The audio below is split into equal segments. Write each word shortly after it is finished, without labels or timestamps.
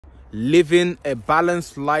living a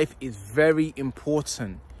balanced life is very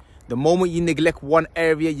important. The moment you neglect one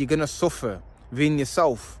area, you're going to suffer within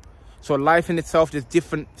yourself. So life in itself, there's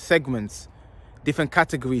different segments, different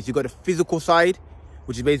categories. You got the physical side,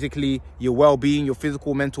 which is basically your well-being, your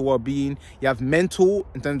physical, mental well-being. You have mental,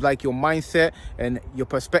 in terms of like your mindset and your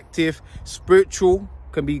perspective. Spiritual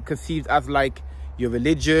can be conceived as like your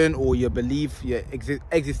religion or your belief, your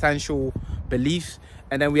existential beliefs.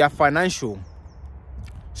 And then we have financial.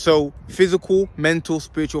 So physical, mental,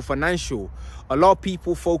 spiritual, financial. A lot of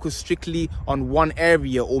people focus strictly on one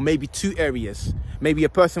area or maybe two areas. Maybe a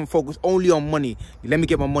person focus only on money. Let me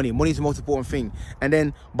get my money. Money is the most important thing. And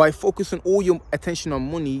then by focusing all your attention on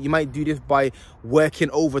money, you might do this by working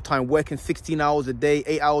overtime, working 16 hours a day,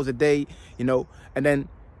 8 hours a day, you know, and then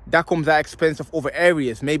that comes at expense of other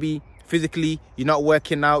areas. Maybe physically, you're not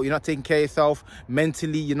working out, you're not taking care of yourself.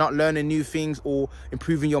 Mentally, you're not learning new things or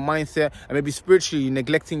improving your mindset. And maybe spiritually, you're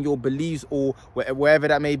neglecting your beliefs or wherever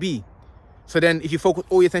that may be. So then if you focus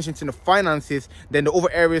all your attention to the finances, then the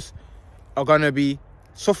other areas are going to be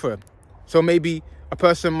suffer. So maybe a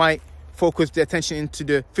person might focus their attention into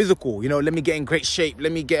the physical, you know, let me get in great shape,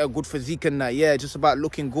 let me get a good physique and that, yeah, just about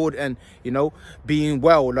looking good and, you know, being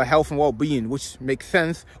well, like health and well-being, which makes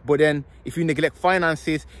sense. But then if you neglect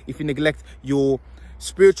finances, if you neglect your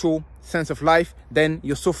spiritual sense of life, then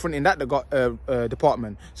you're suffering in that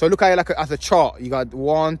department. So look at it like as a chart. You got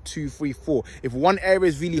 1, 2, 3, 4. If one area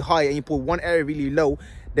is really high and you put one area really low,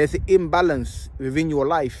 there's an imbalance within your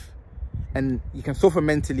life. And you can suffer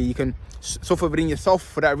mentally, you can suffer within yourself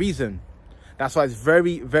for that reason. That's why it's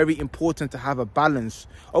very, very important to have a balance.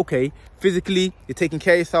 Okay, physically, you're taking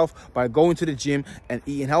care of yourself by going to the gym and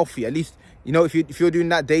eating healthy. At least, you know, if you're doing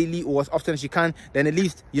that daily or as often as you can, then at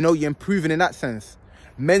least, you know, you're improving in that sense.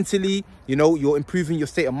 Mentally, you know, you're improving your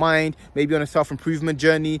state of mind, maybe on a self-improvement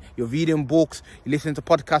journey, you're reading books, you're listening to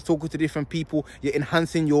podcasts, talking to different people, you're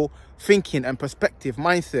enhancing your thinking and perspective,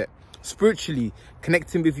 mindset. Spiritually,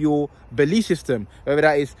 connecting with your belief system, whether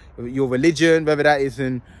that is your religion, whether that is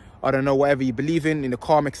in, I don't know, whatever you believe in the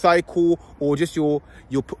karmic cycle, or just your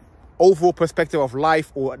overall perspective of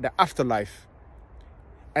life or the afterlife.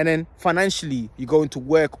 And then financially, you go into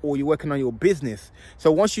work or you're working on your business.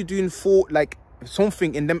 So once you're doing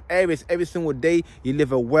something in them areas every single day, you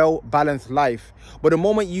live a well-balanced life. But the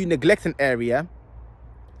moment you neglect an area,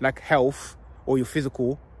 like health or your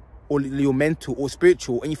physical, or your mental or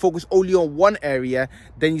spiritual, and you focus only on one area,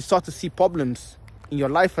 then you start to see problems in your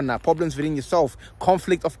life and that, problems within yourself,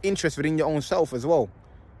 conflict of interest within your own self as well.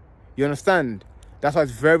 You understand? That's why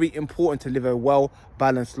it's very important to live a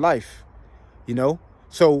well-balanced life, you know?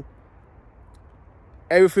 So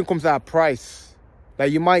everything comes at a price.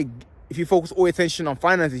 Like you might, if you focus all your attention on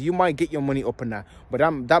finances, you might get your money up and that, but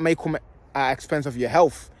that may come at expense of your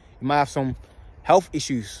health. You might have some health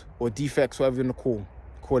issues or defects, whatever you want to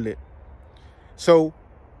call it. So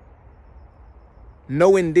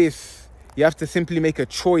knowing this, you have to simply make a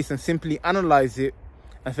choice and simply analyze it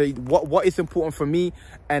and say what is important for me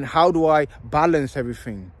and how do I balance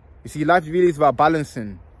everything. You see, life really is about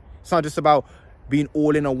balancing. It's not just about being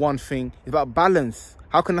all in on one thing. It's about balance.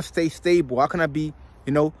 How can I stay stable? How can I be,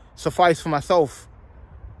 you know, suffice for myself?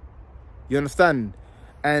 You understand?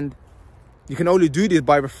 And you can only do this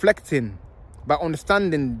by reflecting, by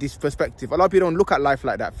understanding this perspective. A lot of people don't look at life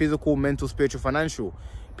like that: physical, mental, spiritual, financial.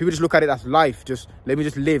 People just look at it as life. Just let me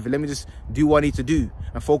just live. Let me just do what I need to do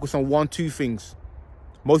and focus on 1, 2 things.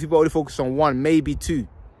 Most people only focus on 1, maybe 2.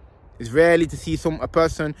 It's rarely to see a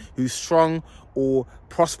person who's strong or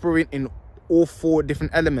prospering in all 4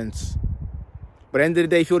 different elements. But at the end of the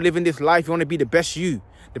day, if you're living this life, you want to be the best you.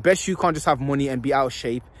 The best you can't just have money and be out of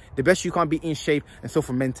shape. The best you can't be in shape and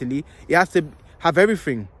suffer mentally. You have to have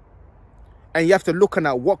everything. And you have to look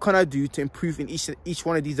at what can I do to improve in each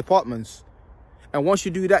one of these departments. And once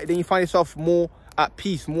you do that, then you find yourself more at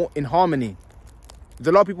peace, more in harmony. There's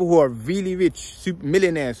a lot of people who are really rich, super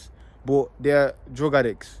millionaires, but they're drug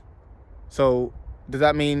addicts. So does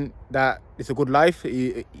that mean that it's a good life?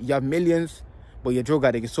 You have millions, but you're a drug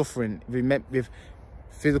addict, you're suffering with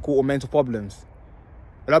physical or mental problems.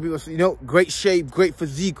 A lot of people, you know, great shape, great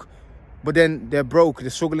physique, but then they're broke, they're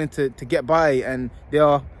struggling to get by, and they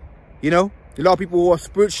are, you know, a lot of people who are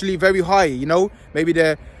spiritually very high, you know, maybe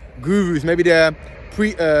they're gurus, maybe they're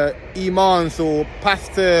imams or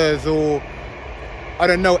pastors or, I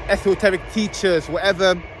don't know, esoteric teachers,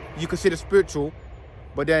 whatever you consider spiritual,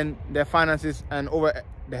 but then their finances and over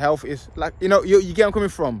the health is like, you know, you get where I'm coming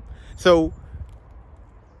from. So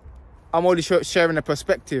I'm only sharing a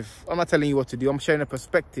perspective. I'm not telling you what to do. I'm sharing a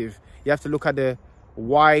perspective. You have to look at the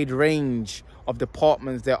wide range of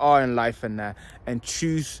departments there are in life and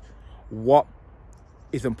choose what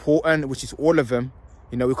is important, which is all of them.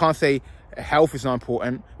 You know, we can't say health is not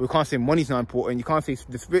important. We can't say money is not important. You can't say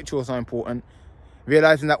the spiritual is not important.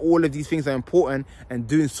 Realizing that all of these things are important and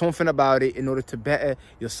doing something about it in order to better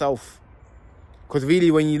yourself. Because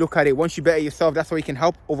really, when you look at it, once you better yourself, that's how you can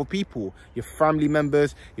help other people, your family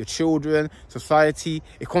members, your children, society.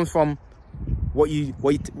 It comes from where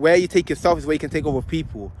you take yourself is where you can take other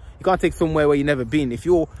people. You can't take somewhere where you've never been. If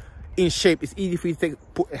you're in shape, it's easy for you to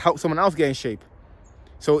help someone else get in shape.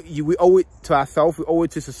 So we owe it to ourselves, we owe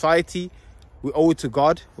it to society, we owe it to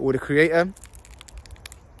God or the Creator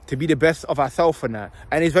to be the best of ourselves for that.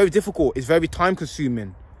 And it's very difficult, it's very time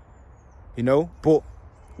consuming, you know. But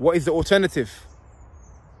what is the alternative?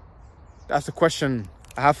 That's the question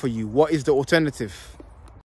I have for you. What is the alternative?